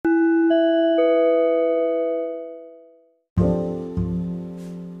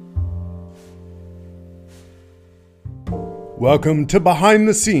Welcome to Behind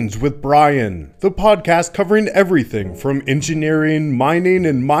the Scenes with Brian, the podcast covering everything from engineering, mining,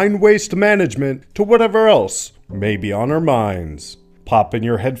 and mine waste management to whatever else may be on our minds. Pop in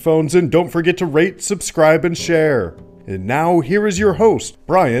your headphones and don't forget to rate, subscribe, and share. And now, here is your host,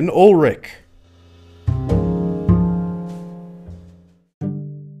 Brian Ulrich.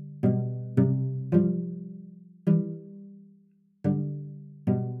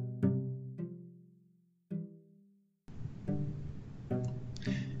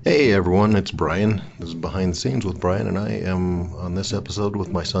 Hey everyone, it's Brian. This is Behind the Scenes with Brian, and I am on this episode with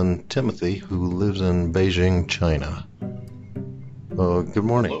my son Timothy, who lives in Beijing, China. Good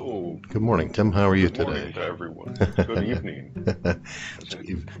morning. Hello. Good morning, Tim. How are you Good today? morning to everyone. Good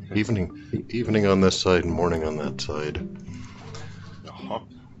evening. Evening on this side and morning on that side. Uh-huh.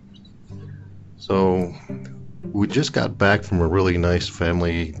 So, we just got back from a really nice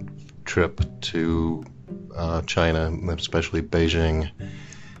family trip to China, especially Beijing.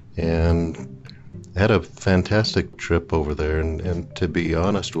 And had a fantastic trip over there, and to be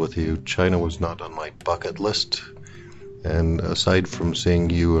honest with you, China was not on my bucket list. And aside from seeing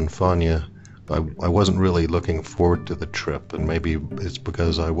you and Fanya, I wasn't really looking forward to the trip, and maybe it's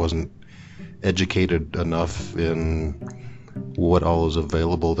because I wasn't educated enough in what all is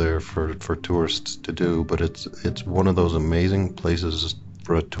available there for tourists to do. But it's one of those amazing places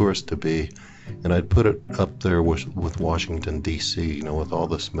for a tourist to be. And I'd put it up there with Washington, D.C., you know, with all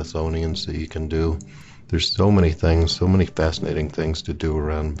the Smithsonians that you can do. There's so many things, so many fascinating things to do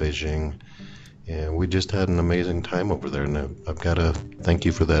around Beijing. And we just had an amazing time over there. And I've got to thank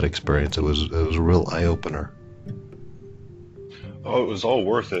you for that experience. It was a real eye-opener. Oh, it was all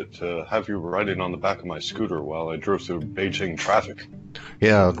worth it to have you riding on the back of my scooter while I drove through Beijing traffic.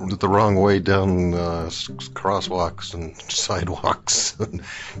 Yeah, the wrong way down crosswalks and sidewalks, and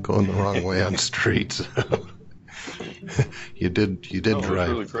going the wrong way on streets. You did drive.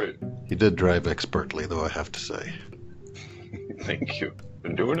 It was really great. You did drive expertly, though, I have to say. Thank you.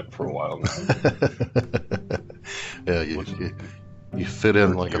 Been doing it for a while now. Yeah, you fit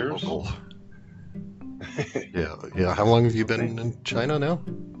in like years? a local. Yeah. How long have you been in China now?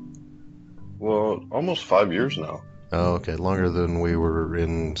 Well, almost 5 years now. Oh, okay, longer than we were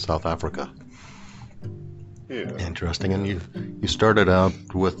in South Africa. Yeah. Interesting. And you started out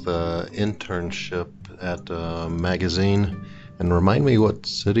with an internship at a magazine, and remind me what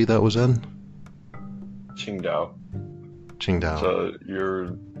city that was in? Qingdao. Qingdao. So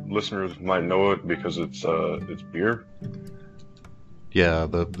your listeners might know it because it's beer. Yeah,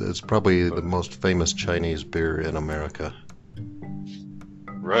 it's probably the most famous Chinese beer in America.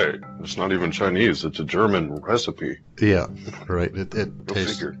 Right. It's not even Chinese. It's a German recipe. Yeah, right. It Go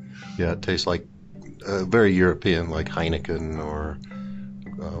tastes. figure. Yeah, it tastes like very European, like Heineken or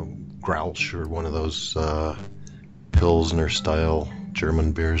Grausch or one of those Pilsner style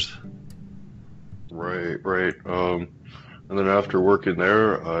German beers. Right. And then after working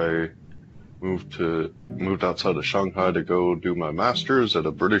there, I moved outside of Shanghai to go do my master's at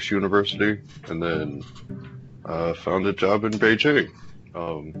a British university, and then found a job in Beijing.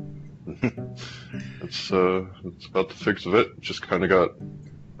 It's about the fix of it. Just kind of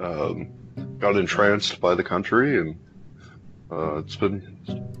got entranced by the country, and it's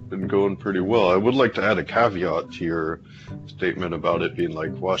been going pretty well. I would like to add a caveat to your statement about it being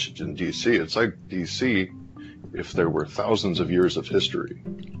like Washington, D.C. It's like D.C. if there were thousands of years of history.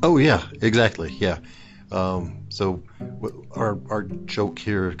 Oh yeah, exactly. Yeah. So our joke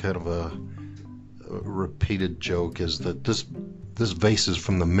here, kind of a repeated joke, is that this vase is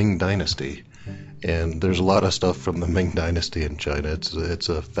from the Ming Dynasty, and there's a lot of stuff from the Ming Dynasty in China. It's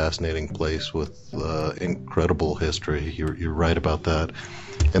a fascinating place with incredible history. You're right about that,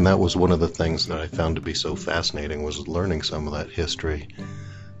 and that was one of the things that I found to be so fascinating, was learning some of that history.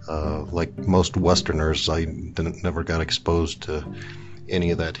 Like most Westerners, I never got exposed to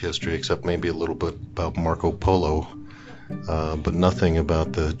any of that history, except maybe a little bit about Marco Polo, but nothing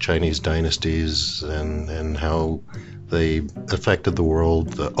about the Chinese dynasties and how they affected the world,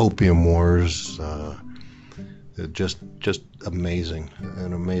 the Opium Wars. Just amazing,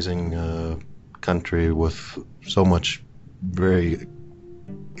 an amazing country with so much very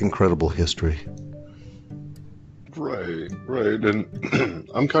incredible history. Right. And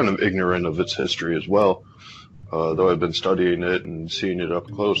I'm kind of ignorant of its history as well. Though I've been studying it and seeing it up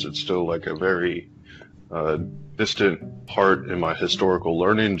close, it's still like a very distant part in my historical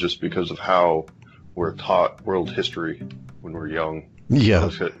learning, just because of how we're taught world history when we're young. Yeah.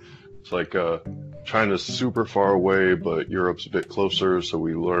 It's like China's super far away, but Europe's a bit closer, so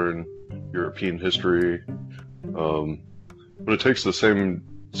we learn European history. But it takes the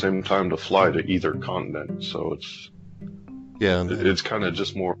same time to fly to either continent, so Yeah, and, It's kind of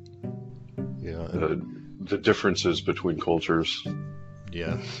just more yeah, the differences between cultures.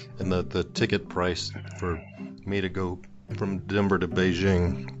 yeah, and the ticket price for me to go from Denver to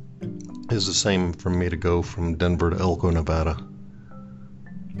Beijing is the same for me to go from Denver to Elko, Nevada.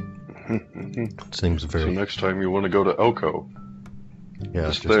 It seems So very, next time you want to go to Elko, yeah,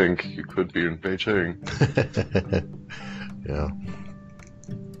 just think you could be in Beijing. yeah.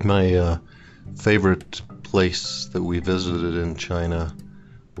 My favorite place that we visited in China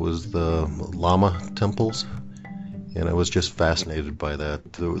was the Lama temples, and I was just fascinated by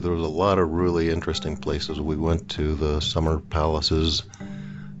that. There was a lot of really interesting places. We went to the summer palaces,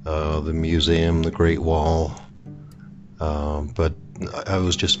 the museum, the Great Wall, but I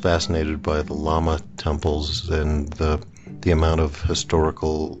was just fascinated by the Lama temples and the amount of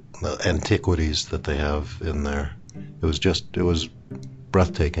historical antiquities that they have in there. It was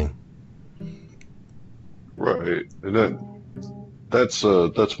breathtaking. Right, and that's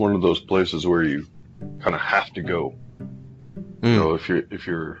one of those places where you kind of have to go. You know, if you're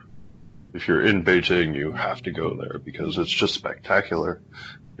in Beijing, you have to go there because it's just spectacular.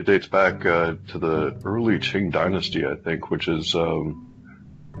 It dates back to the early Qing dynasty, I think, which is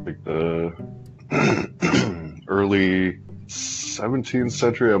like the early 17th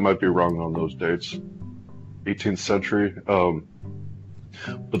century. I might be wrong on those dates. 18th century.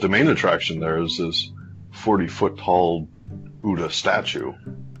 But the main attraction there is this 40-foot tall Buddha statue.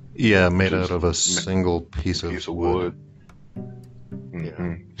 Yeah, made out of a single piece of wood.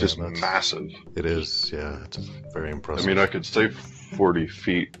 Just that's- massive. It is, yeah, it's very I impressive. mean, I could say 40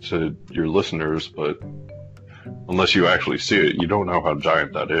 feet to your listeners, but unless you actually see it, you don't know how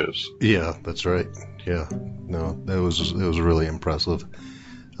giant that is. Yeah, that's right. Yeah, no, it was really impressive.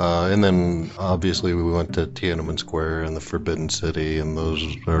 And then obviously we went to Tiananmen Square and the Forbidden City, and those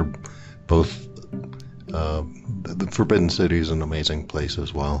are both. The Forbidden City is an amazing place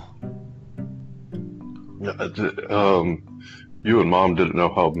as well. You and Mom didn't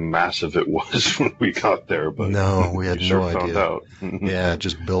know how massive it was when we got there, but No, we had you sure no found idea. out. Yeah,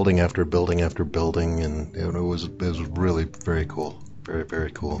 just building after building after building, and it was really very cool, very very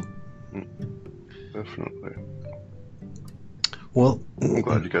cool. Definitely. Well, I'm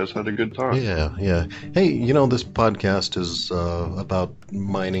glad you guys had a good time. yeah. Hey, you know, this podcast is about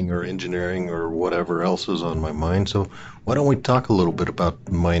mining or engineering or whatever else is on my mind. So why don't we talk a little bit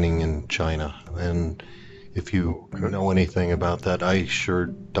about mining in China? And if you know anything about that, I sure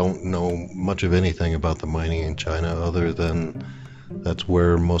don't know much of anything about the mining in China other than that's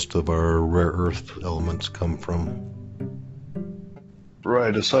where most of our rare earth elements come from.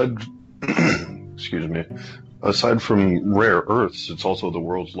 Right. Excuse me. Aside from rare earths, it's also the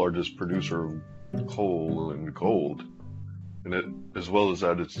world's largest producer of coal and gold. And it, as well as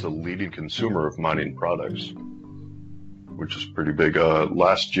that, it's the leading consumer of mining products, which is pretty big.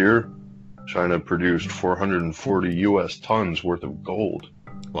 Last year, China produced 440 U.S. tons worth of gold,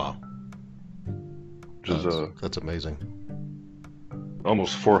 Wow, which is that's amazing.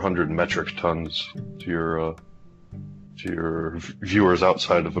 almost 400 metric tons to your viewers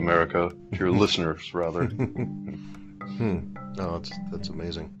outside of America, to your listeners rather. No, that's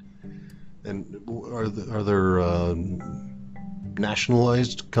amazing. And are there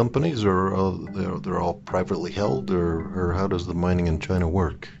nationalized companies, or they're all privately held, or how does the mining in China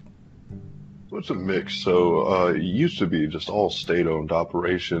work? So it's a mix. So it used to be just all state-owned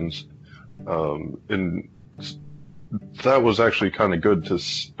operations, and that was actually kind of good to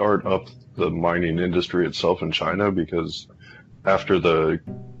start up the mining industry itself in China, because after the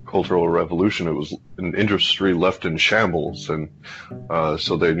Cultural Revolution, it was an industry left in shambles, and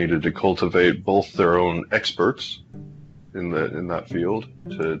so they needed to cultivate both their own experts in that field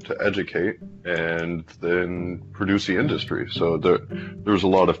to educate and then produce the industry. So there was a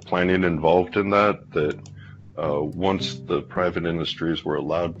lot of planning involved in that once the private industries were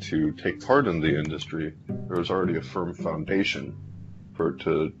allowed to take part in the industry, there was already a firm foundation for it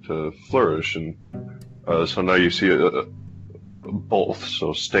to flourish. And so now you see both,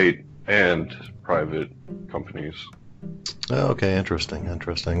 so state and private companies. Okay, interesting.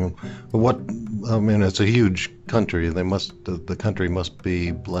 What, I mean, it's a huge country. The country must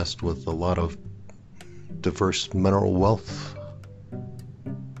be blessed with a lot of diverse mineral wealth.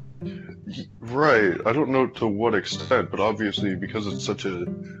 Right. I don't know to what extent, but obviously because it's such a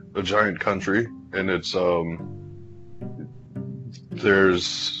giant country, and it's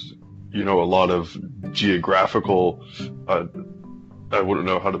there's a lot of geographical I wouldn't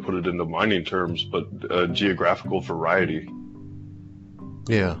know how to put it into mining terms, but geographical variety.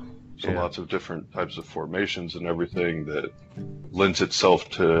 Yeah. So lots of different types of formations and everything that lends itself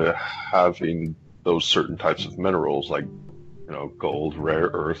to having those certain types of minerals, like gold, rare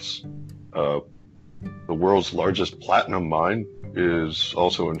earths. Uh, the world's largest platinum mine is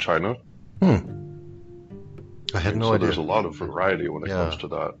also in China. I had no So idea. there's a lot of variety when it Yeah. comes to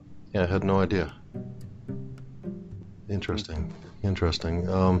that. Yeah, I had no idea. Interesting.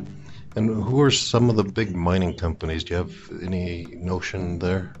 And who are some of the big mining companies? Do you have any notion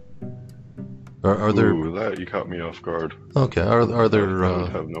there? Are there Ooh, that you caught me off guard. okay? Are I there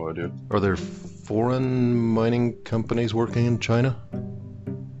would have no idea. are there foreign mining companies working in China?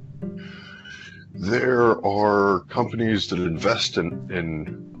 There are companies that invest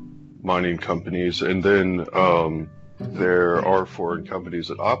in mining companies, and then there are foreign companies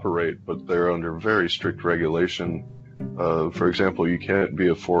that operate, but they're under very strict regulation. For example, you can't be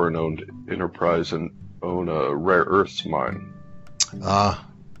a foreign-owned enterprise and own a rare earths mine. Ah,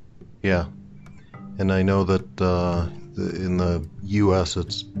 yeah. And I know that in the U.S.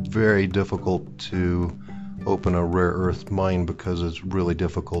 it's very difficult to open a rare earth mine because it's really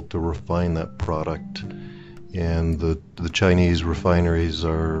difficult to refine that product. And the Chinese refineries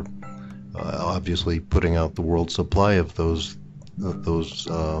are obviously putting out the world supply of those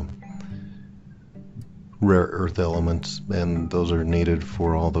rare earth elements, and those are needed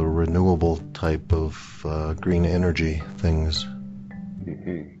for all the renewable type of green energy things.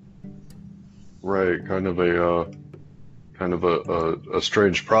 Mhm. Right, kind of a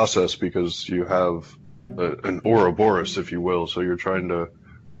strange process because you have an Ouroboros, if you will. So you're trying to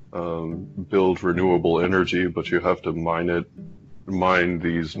build renewable energy, but you have to mine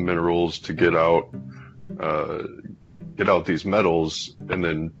these minerals to get out these metals and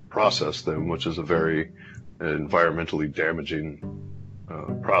then process them, which is a very environmentally damaging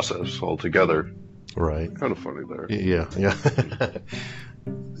process altogether. Right. Kind of funny there. Yeah.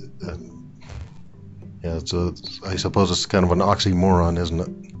 Yeah, I suppose it's kind of an oxymoron, isn't it?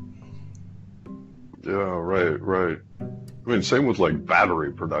 Yeah, right. I mean, same with like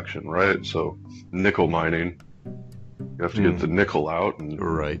battery production, right? So nickel mining, you have to get the nickel out, and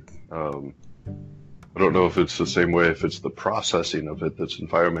Right. I don't know if it's the same way, if it's the processing of it that's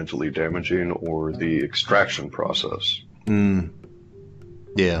environmentally damaging or the extraction process.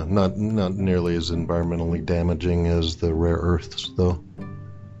 Yeah, not nearly as environmentally damaging as the rare earths, though.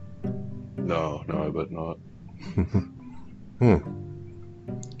 No, I bet not.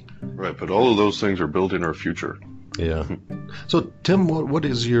 Right, but all of those things are building our future. Yeah. So, Tim, what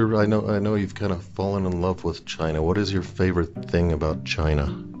is your? I know you've kind of fallen in love with China. What is your favorite thing about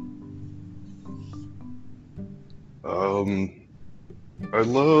China? I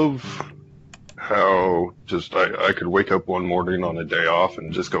love how just I could wake up one morning on a day off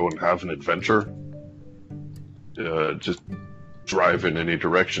and just go and have an adventure. Just drive in any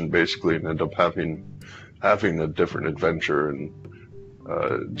direction basically and end up having a different adventure, and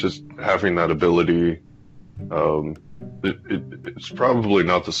just having that ability. It's probably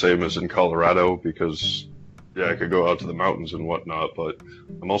not the same as in Colorado because I could go out to the mountains and whatnot, but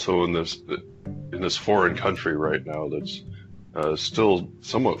I'm also in this foreign country right now that's still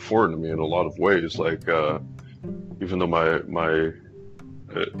somewhat foreign to me in a lot of ways. Like even though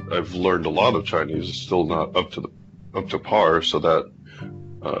I've learned a lot of Chinese, it's still not up to par. So that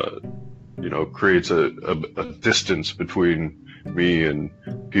creates a distance between me and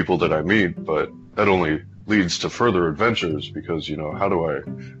people that I meet. But that only leads to further adventures because how do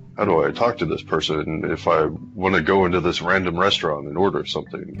I talk to this person? If I want to go into this random restaurant and order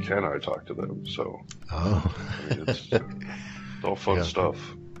something, can I talk to them? So I mean, it's all fun stuff.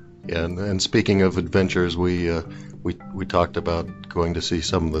 Yeah, and speaking of adventures, we talked about going to see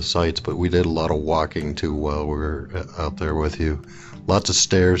some of the sites, but we did a lot of walking too while we were out there with you. Lots of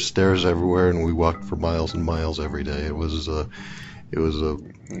stairs everywhere, and we walked for miles and miles every day. It was a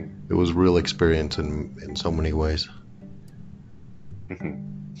real experience in so many ways.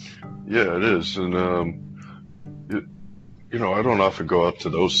 Yeah, it is, and I don't often go up to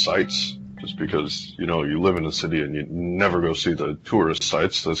those sites just because you live in a city and you never go see the tourist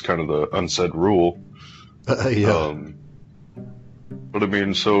sites. That's kind of the unsaid rule. Yeah. But I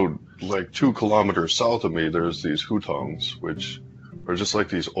mean, so like 2 kilometers south of me, there's these hutongs, which are just like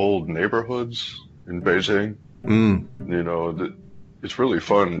these old neighborhoods in Beijing. It's really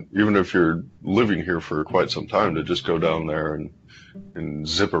fun, even if you're living here for quite some time, to just go down there and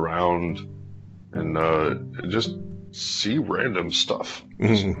zip around and just see random stuff.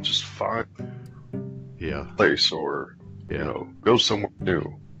 Just find a place or go somewhere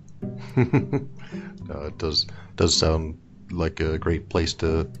new. It does sound like a great place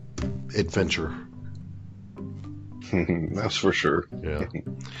to adventure. That's for sure. Yeah.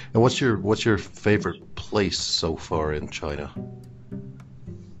 And what's your favorite place so far in China?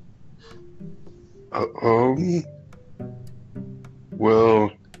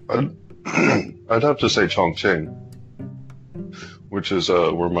 Well, I'd, I'd have to say Chongqing, which is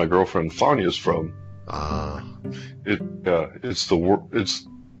where my girlfriend Fania is from. It's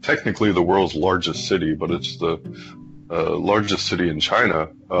technically the world's largest city, but it's the largest city in China.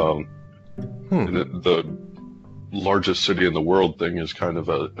 And the largest city in the world thing is kind of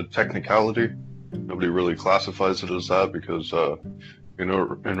a technicality. Nobody really classifies it as that because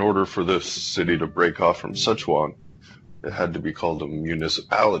in order for this city to break off from Sichuan, it had to be called a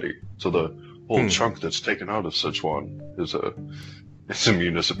municipality. So the whole chunk that's taken out of Sichuan is a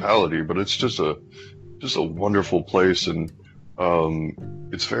municipality, but it's just a wonderful place, and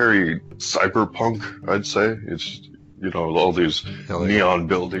it's very cyberpunk, I'd say. It's, all these neon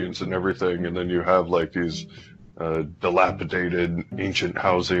buildings and everything, and then you have like these dilapidated ancient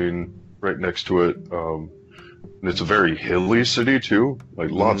housing right next to it. And it's a very hilly city too, like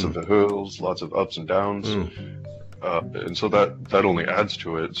lots of hills, lots of ups and downs. And so that only adds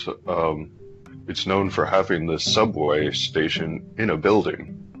to it. So, it's known for having this subway station in a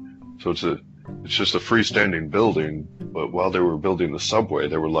building. So it's just a freestanding building, but while they were building the subway,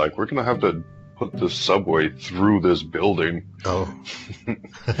 they were like, we're gonna have to put this subway through this building. Oh.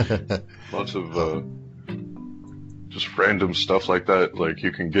 Lots of just random stuff like that. Like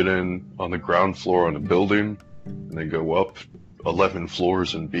you can get in on the ground floor on a building and then go up 11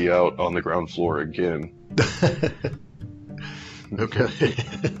 floors and be out on the ground floor again. Okay.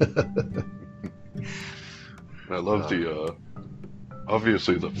 I love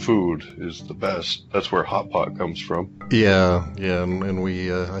obviously the food is the best. That's where hot pot comes from. Yeah, and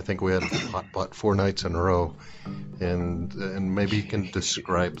we I think we had hot pot 4 nights in a row, and maybe you can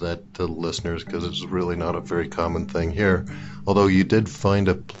describe that to listeners because it's really not a very common thing here. Although you did find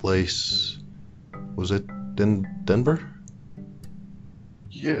a place, was it in Denver?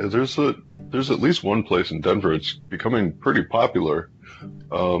 Yeah, there's at least one place in Denver. It's becoming pretty popular,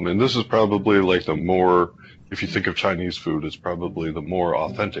 and this is probably like the more. If you think of Chinese food, it's probably the more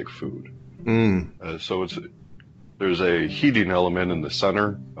authentic food. So there's a heating element in the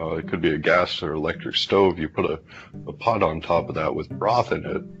center. It could be a gas or electric stove. You put a pot on top of that with broth in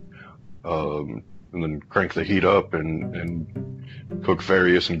it, and then crank the heat up and cook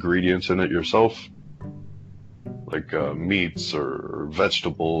various ingredients in it yourself, like meats or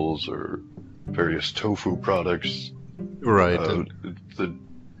vegetables or various tofu products. Right.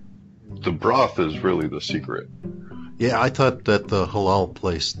 The broth is really the secret. Yeah, I thought that the halal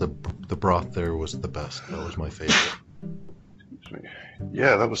place, the broth there was the best. That was my favorite.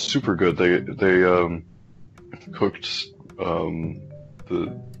 Yeah, that was super good. They cooked the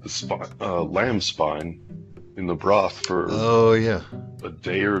lamb spine in the broth for a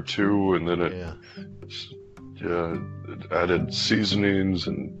day or two, and then it added seasonings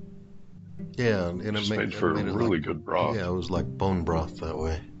and it made for a really good broth. Yeah, it was like bone broth that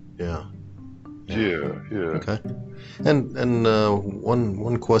way. Yeah. Okay. And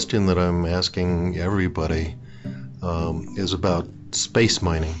one question that I'm asking everybody is about space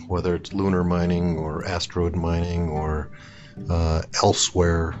mining, whether it's lunar mining or asteroid mining or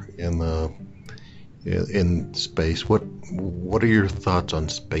elsewhere in space. What are your thoughts on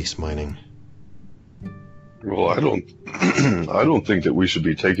space mining? Well, I don't think that we should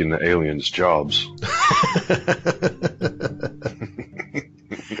be taking the aliens' jobs.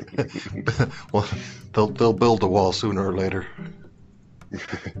 Well, they'll build a wall sooner or later,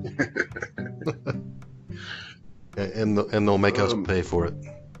 and they'll make us pay for it.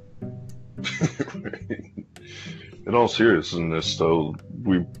 In all seriousness, though,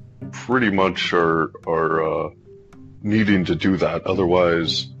 we pretty much are needing to do that.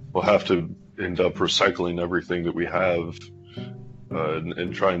 Otherwise, we'll have to end up recycling everything that we have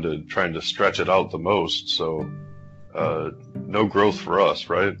and trying to stretch it out the most. So. No growth for us,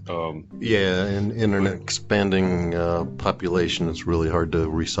 right? And in an expanding population, it's really hard to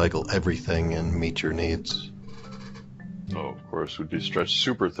recycle everything and meet your needs. Oh, of course, we'd be stretched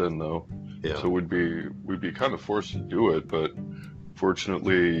super thin, though. Yeah. So we'd be kind of forced to do it, but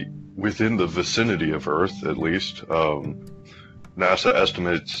fortunately, within the vicinity of Earth, at least, NASA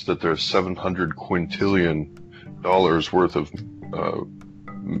estimates that there's $700 quintillion worth of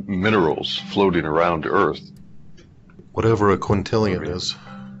minerals floating around Earth. Whatever a quintillion is.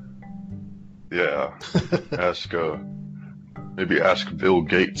 Yeah. Maybe ask Bill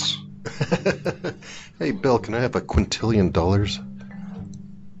Gates. Hey, Bill, can I have $1 quintillion?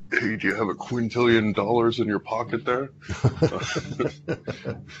 Hey, do you have $1 quintillion in your pocket there?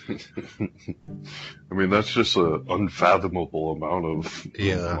 I mean, that's just an unfathomable amount of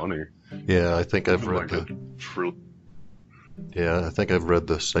money. Yeah, I think I've read I think I've read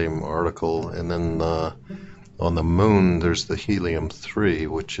the same article, and then on the moon, there's the helium-3,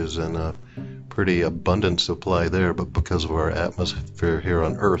 which is in a pretty abundant supply there, but because of our atmosphere here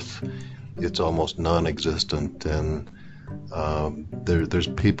on Earth, it's almost non-existent. And there's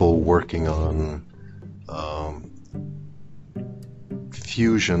people working on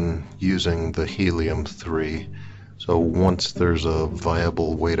fusion using the helium-3. So once there's a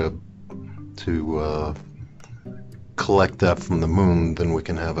viable way to collect that from the moon, then we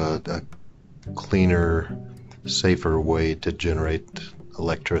can have a cleaner, safer way to generate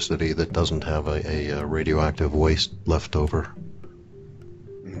electricity that doesn't have a radioactive waste left over.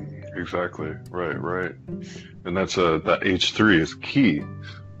 Exactly. Right. And that's that H3 is key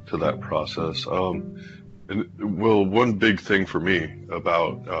to that process. One big thing for me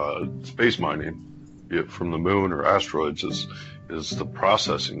about space mining, be it from the moon or asteroids, is the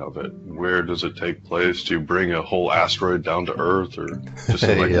processing of it. Where does it take place? Do you bring a whole asteroid down to Earth, or just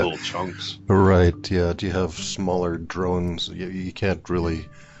like Yeah. little chunks? Right, yeah. Do you have smaller drones? You can't really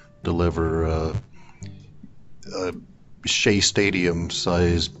deliver a Shea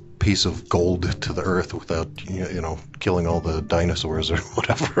Stadium-sized piece of gold to the Earth without, killing all the dinosaurs or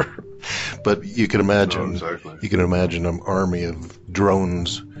whatever. But you can imagine, No, exactly. you can imagine an army of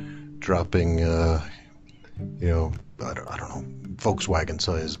drones dropping, I don't know,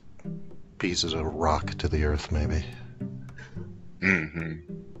 Volkswagen-sized pieces of rock to the Earth, maybe. Hmm.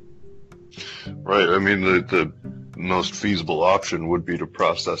 Right. I mean, the most feasible option would be to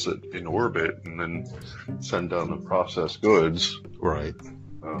process it in orbit and then send down the processed goods. Right.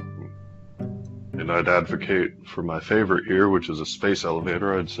 And I'd advocate for my favorite here, which is a space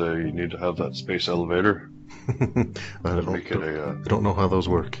elevator. I'd say you need to have that space elevator. I Make it don't know how those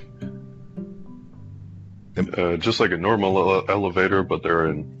work. just like a normal elevator, but they're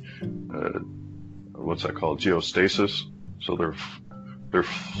in what's that called? Geostasis. So they're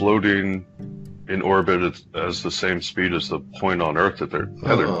floating in orbit as the same speed as the point on Earth that they're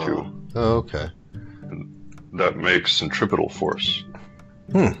tethered to. Oh, okay. That makes centripetal force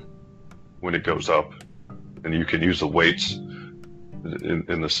when it goes up, and you can use the weights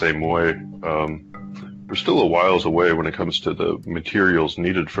in the same way. We're still a whiles away when it comes to the materials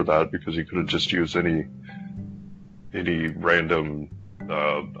needed for that, because you could have just used any random,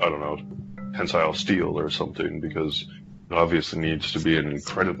 tensile steel or something, because it obviously needs to be an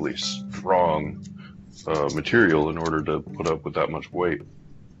incredibly strong material in order to put up with that much weight.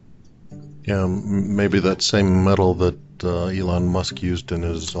 Yeah, maybe that same metal that Elon Musk used in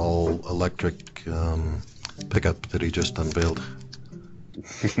his all-electric pickup that he just unveiled.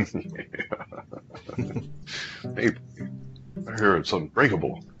 Hey, I hear it's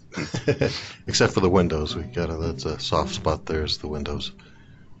unbreakable. Except for the windows. That's a soft spot there, is the windows.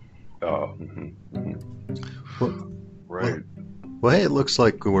 Right. Well, hey, it looks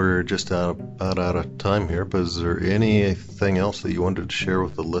like we're just about out of time here, but is there anything else that you wanted to share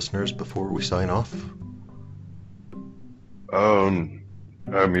with the listeners before we sign off?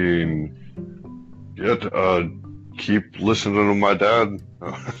 I mean, keep listening to my dad.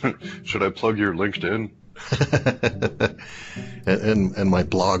 Should I plug your LinkedIn? and my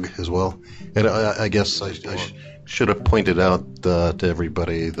blog as well. And I guess I should have pointed out to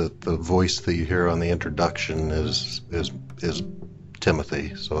everybody that the voice that you hear on the introduction is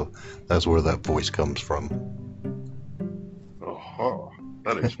Timothy. So that's where that voice comes from. Oh,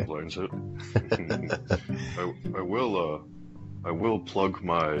 that explains it. I will plug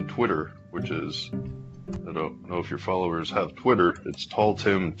my Twitter, which is, I don't know if your followers have Twitter. It's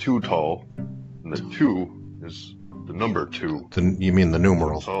TallTim2Tall, and the 2 is the number 2. You mean the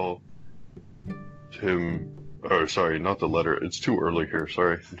numeral? Tall Tim. Oh, sorry, not the letter. It's too early here.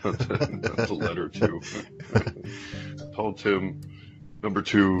 Sorry, not the letter 2. Tall Tim, number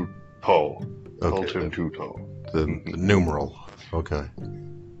 2, tall. Tall Okay. Tim 2 tall. The numeral. Okay.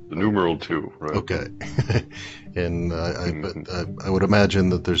 The numeral 2, right? Okay. And I would imagine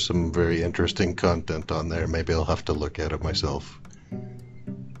that there's some very interesting content on there. Maybe I'll have to look at it myself.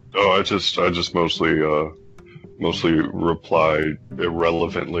 Oh, I just mostly reply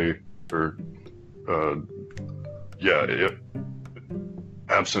irrelevantly, or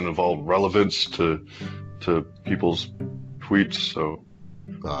absent of all relevance to people's tweets. So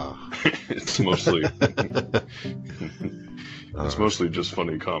it's mostly mostly just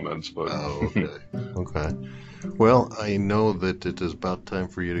funny comments. But okay. Okay. Well, I know that it is about time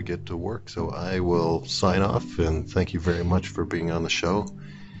for you to get to work, so I will sign off, and thank you very much for being on the show.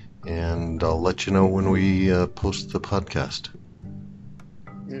 And I'll let you know when we post the podcast.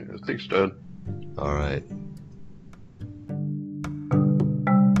 yeah, thanks, Dad. All right.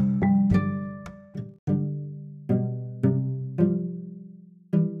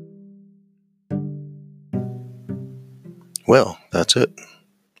 Well, that's it.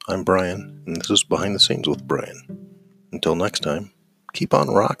 I'm Brian, and this is Behind the Scenes with Brian. Until next time, keep on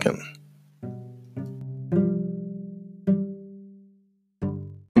rocking.